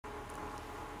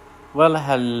Well,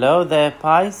 hello there,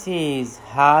 Pisces.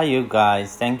 Hi, you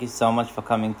guys. Thank you so much for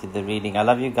coming to the reading. I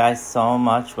love you guys so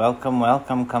much. Welcome,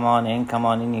 welcome. Come on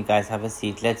in. You guys have a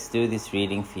seat. Let's do this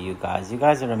reading for you guys. You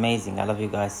guys are amazing. I love you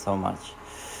guys so much.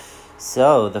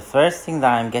 So, the first thing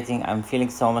that I'm feeling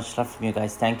so much love from you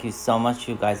guys. Thank you so much,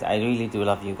 you guys. I really do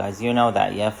love you guys. You know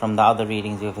that, yeah? From the other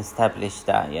readings, we've established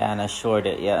that, yeah? And assured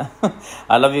it, yeah?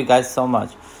 I love you guys so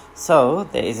much. So,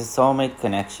 there is a soulmate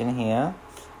connection here.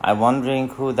 I'm wondering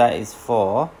who that is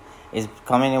for. Is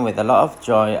coming in with a lot of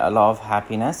joy, a lot of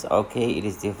happiness. Okay, it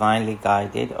is divinely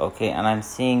guided. Okay, and I'm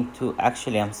seeing two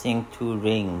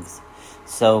rings.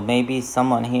 So maybe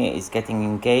someone here is getting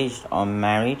engaged or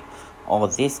married, or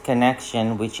this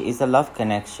connection, which is a love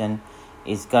connection,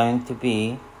 is going to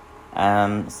be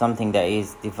something that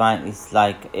is divine. It's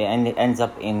like, and it ends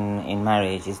up in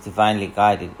marriage. It's divinely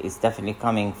guided. It's definitely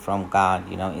coming from God.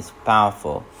 You know, it's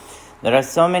powerful. There are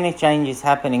so many changes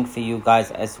happening for you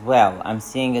guys as well. I'm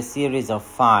seeing a series of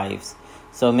 5s.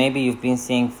 So maybe you've been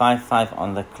seeing 5-5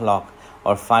 on the clock,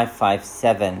 or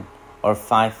 5-5-7, or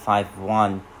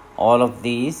 5-5-1. All of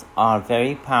these are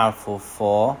very powerful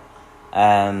for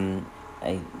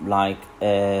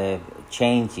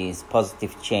changes,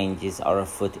 positive changes are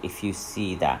afoot if you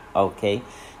see that, okay?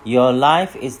 Your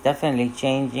life is definitely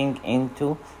changing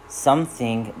into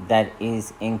something that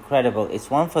is incredible. It's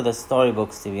one for the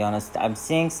storybooks, to be honest. I'm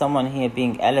seeing someone here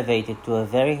being elevated to a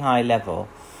very high level,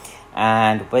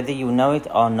 and whether you know it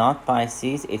or not,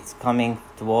 Pisces, it's coming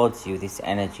towards you, this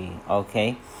energy,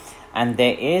 okay? And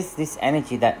there is this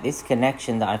energy, that this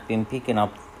connection that I've been picking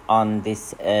up on,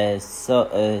 this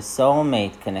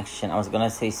soulmate connection. I was gonna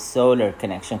say solar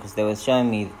connection, because they were showing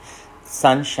me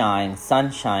sunshine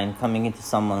coming into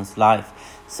someone's life.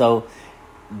 So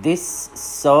this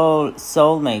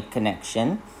soulmate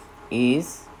connection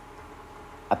is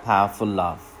a powerful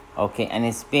love, okay? And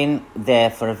it's been there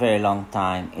for a very long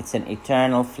time. It's an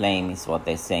eternal flame, is what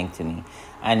they're saying to me.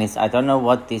 And I don't know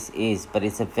what this is, but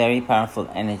it's a very powerful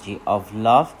energy of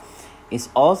love. It's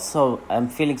also, I'm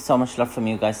feeling so much love from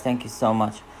you guys. Thank you so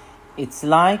much. It's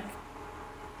like,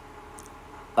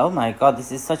 oh my God,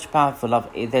 this is such powerful love.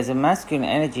 There's a masculine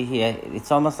energy here.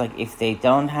 It's almost like if they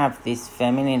don't have this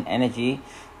feminine energy,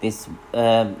 this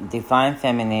divine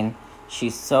feminine,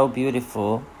 she's so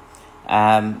beautiful.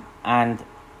 And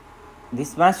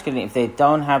this masculine, if they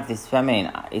don't have this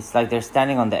feminine, it's like they're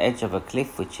standing on the edge of a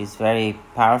cliff, which is very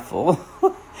powerful.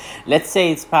 Let's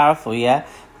say it's powerful, yeah?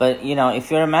 But, you know,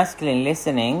 if you're a masculine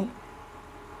listening,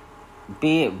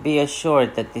 be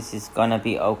assured that this is gonna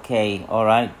be okay, all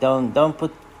right? Don't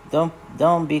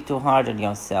be too hard on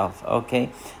yourself, okay?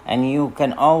 And you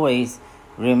can always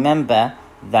remember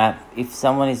that if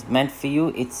someone is meant for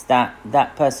you, it's that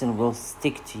person will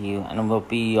stick to you and will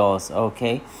be yours,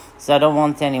 okay? So I don't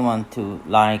want anyone to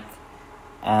like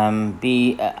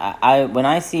when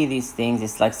I see these things,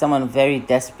 it's like someone very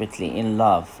desperately in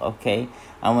love, okay?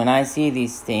 And when I see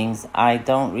these things, I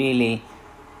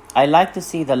like to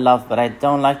see the love, but I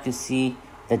don't like to see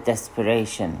the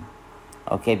desperation,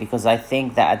 okay? Because I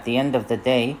think that at the end of the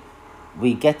day,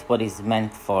 we get what is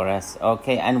meant for us,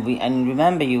 okay? And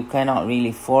remember, you cannot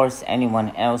really force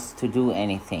anyone else to do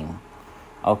anything,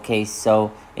 okay?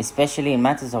 So especially in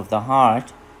matters of the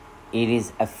heart, it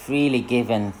is a freely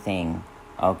given thing,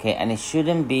 okay? And it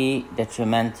shouldn't be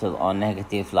detrimental or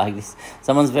negative like this.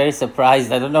 Someone's very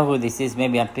surprised. I don't know who this is.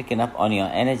 Maybe I'm picking up on your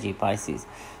energy, Pisces.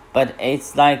 But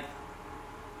it's like,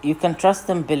 you can trust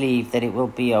and believe that it will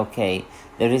be okay.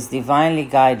 There is divinely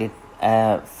guided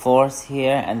force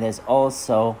here, and there's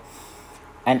also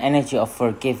an energy of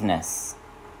forgiveness.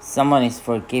 Someone is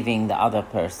forgiving the other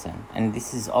person, and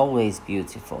this is always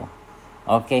beautiful,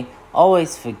 okay?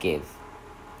 Always forgive,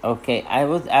 okay?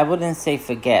 I wouldn't say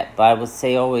forget, but I would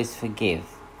say always forgive,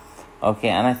 okay?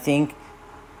 And I think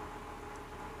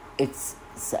it's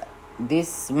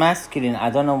this masculine,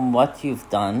 I don't know what you've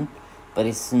done, but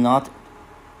it's not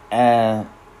as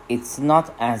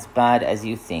bad as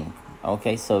you think,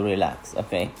 okay? So relax,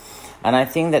 okay? And I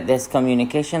think that there's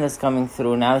communication that's coming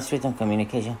through now. It's written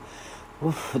communication.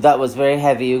 Oof, that was very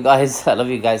heavy, you guys. I love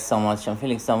you guys so much. I'm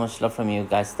feeling so much love from you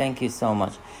guys. Thank you so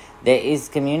much. There is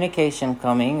communication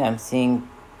coming. I'm seeing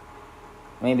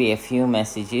maybe a few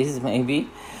messages maybe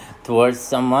towards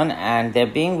someone, and they're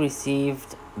being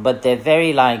received, but they're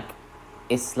very like,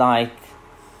 it's like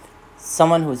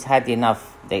someone who's had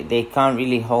enough. They can't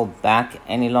really hold back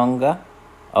any longer,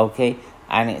 okay?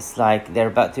 And it's like they're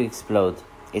about to explode.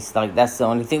 It's like, that's the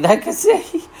only thing that I can say.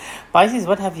 Pisces,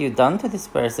 what have you done to this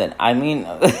person? I mean,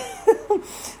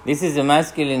 this is a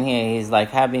masculine here. He's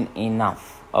like having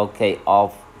enough, okay,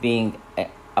 of being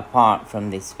apart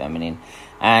from this feminine.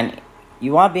 And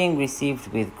you are being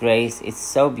received with grace. It's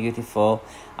so beautiful.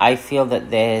 I feel that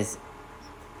there's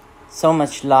so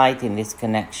much light in this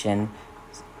connection.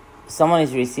 Someone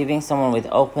is receiving someone with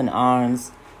open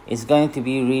arms. It's going to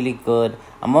be really good.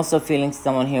 I'm also feeling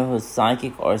someone here who's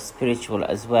psychic or spiritual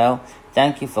as well.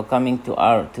 Thank you for coming to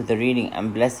the reading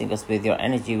and blessing us with your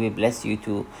energy. We bless you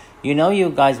too. You know, you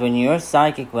guys, when you're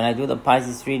psychic, when I do the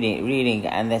Pisces reading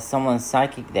and there's someone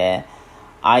psychic there,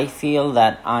 I feel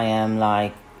that I am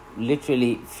like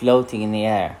literally floating in the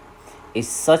air. It's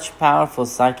such powerful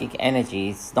psychic energy.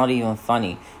 It's not even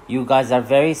funny. You guys are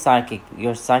very psychic.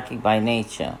 You're psychic by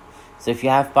nature. So if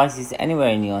you have Pisces anywhere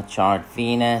in your chart,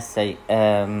 Venus,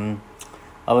 I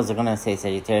was going to say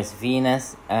Sagittarius,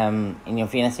 Venus, in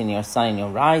your sun, in your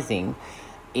rising,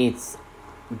 it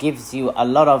gives you a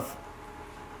lot of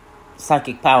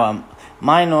psychic power.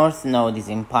 My North Node is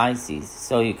in Pisces,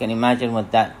 so you can imagine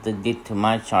what that did to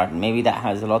my chart. Maybe that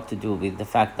has a lot to do with the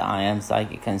fact that I am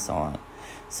psychic and so on.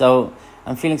 So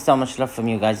I'm feeling so much love from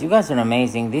you guys. You guys are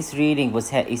amazing. This reading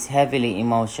is heavily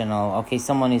emotional. Okay,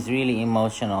 someone is really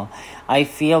emotional. I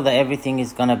feel that everything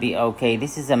is gonna be okay.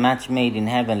 This is a match made in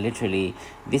heaven, literally.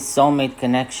 This soulmate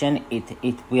connection,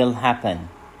 it will happen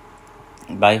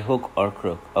by hook or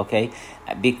crook, okay?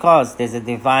 Because there's a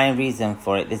divine reason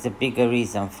for it. There's a bigger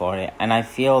reason for it. And I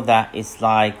feel that it's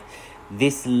like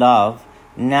this love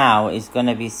now is going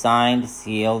to be signed,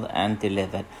 sealed, and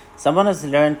delivered. Someone has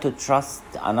learned to trust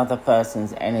another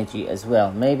person's energy as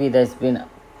well. Maybe there's been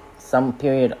some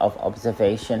period of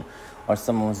observation, or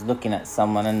someone was looking at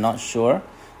someone and not sure,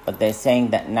 but they're saying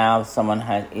that now someone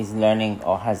is learning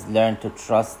or has learned to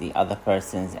trust the other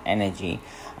person's energy.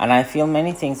 And I feel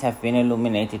many things have been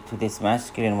illuminated to this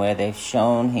masculine where they've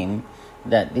shown him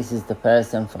that this is the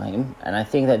person for him. And I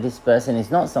think that this person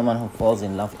is not someone who falls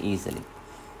in love easily.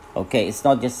 Okay, it's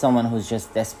not just someone who's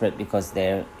just desperate because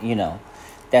they're,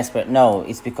 desperate. No,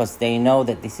 it's because they know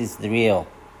that this is the real.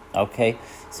 Okay,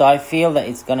 so I feel that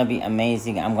it's going to be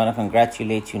amazing. I'm going to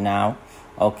congratulate you now.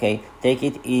 Okay, take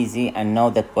it easy and know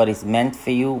that what is meant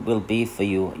for you will be for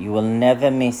you. You will never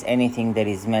miss anything that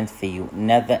is meant for you.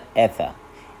 Never, ever.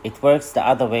 It works the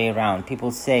other way around.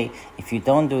 People say, if you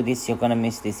don't do this, you're going to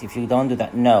miss this. If you don't do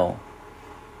that, no.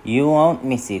 You won't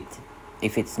miss it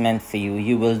if it's meant for you.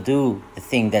 You will do the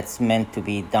thing that's meant to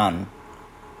be done.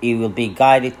 You will be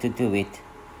guided to do it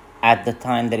at the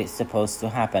time that it's supposed to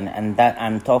happen. And that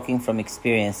I'm talking from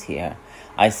experience here.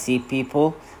 I see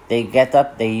people, they get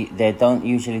up, they don't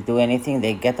usually do anything.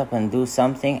 They get up and do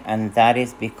something, and that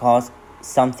is because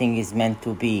something is meant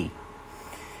to be.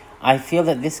 I feel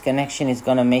that this connection is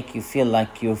going to make you feel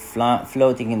like you're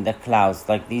floating in the clouds.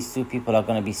 Like these two people are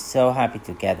going to be so happy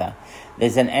together.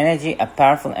 There's an energy, a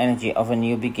powerful energy of a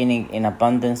new beginning in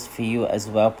abundance for you as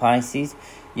well, Pisces.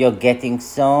 You're getting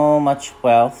so much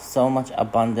wealth, so much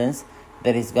abundance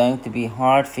that it's going to be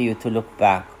hard for you to look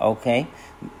back, okay?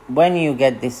 When you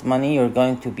get this money, you're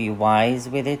going to be wise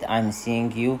with it. I'm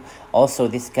seeing you also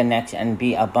this connection and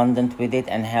be abundant with it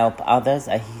and help others.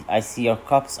 I see your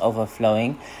cups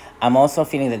overflowing. I'm also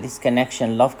feeling that this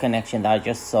connection, love connection that I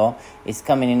just saw, is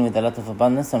coming in with a lot of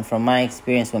abundance. And from my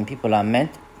experience, when people are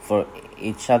meant for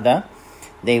each other,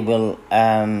 they will,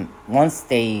 once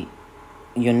they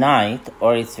unite,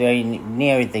 or it's very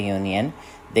near the union,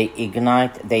 they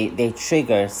ignite, they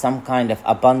trigger some kind of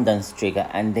abundance trigger,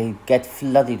 and they get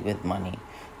flooded with money.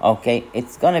 Okay,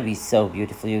 it's going to be so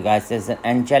beautiful, you guys. There's an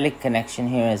angelic connection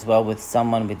here as well with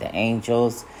someone with the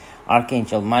angels.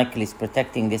 Archangel Michael is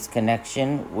protecting this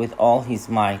connection with all his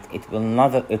might. It will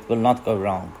not go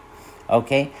wrong.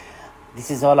 Okay, this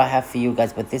is all I have for you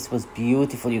guys, but this was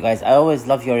beautiful, you guys. I always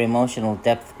love your emotional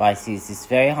depth, Pisces. It's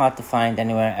very hard to find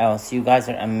anywhere else. You guys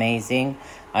are amazing.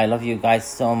 I love you guys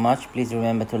so much. Please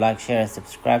remember to like, share, and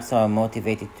subscribe so I'm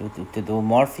motivated to do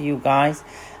more for you guys.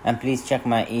 And please check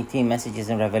my ET Messages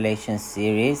and Revelations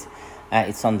series.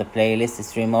 It's on the playlist.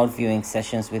 It's remote viewing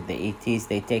sessions with the ETs.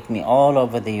 They take me all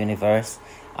over the universe.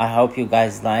 I hope you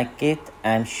guys like it.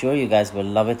 I'm sure you guys will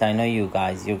love it. I know you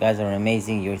guys. You guys are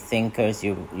amazing. You're thinkers.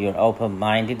 You're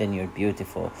open-minded and you're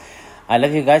beautiful. I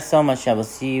love you guys so much. I will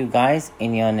see you guys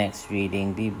in your next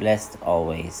reading. Be blessed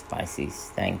always,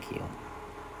 Pisces. Thank you.